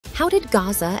How did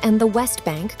Gaza and the West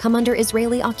Bank come under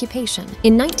Israeli occupation?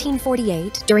 In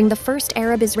 1948, during the First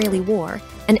Arab-Israeli War,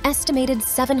 an estimated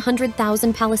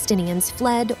 700,000 Palestinians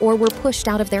fled or were pushed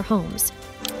out of their homes.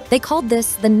 They called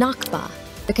this the Nakba,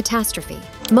 the catastrophe.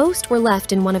 Most were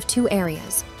left in one of two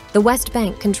areas, the West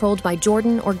Bank controlled by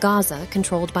Jordan or Gaza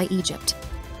controlled by Egypt.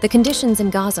 The conditions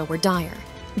in Gaza were dire.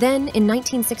 Then, in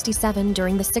 1967,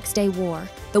 during the Six-Day War,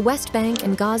 the West Bank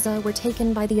and Gaza were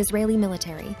taken by the Israeli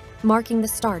military, marking the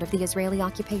start of the Israeli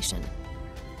occupation.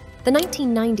 The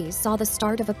 1990s saw the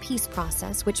start of a peace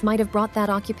process which might have brought that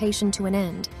occupation to an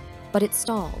end, but it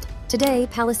stalled. Today,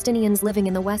 Palestinians living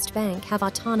in the West Bank have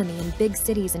autonomy in big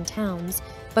cities and towns,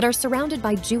 but are surrounded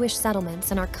by Jewish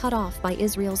settlements and are cut off by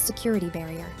Israel's security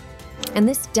barrier. And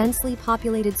this densely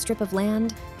populated strip of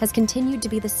land has continued to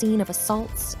be the scene of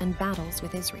assaults and battles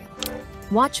with Israel.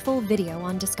 Watch full video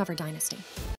on Discover Dynasty.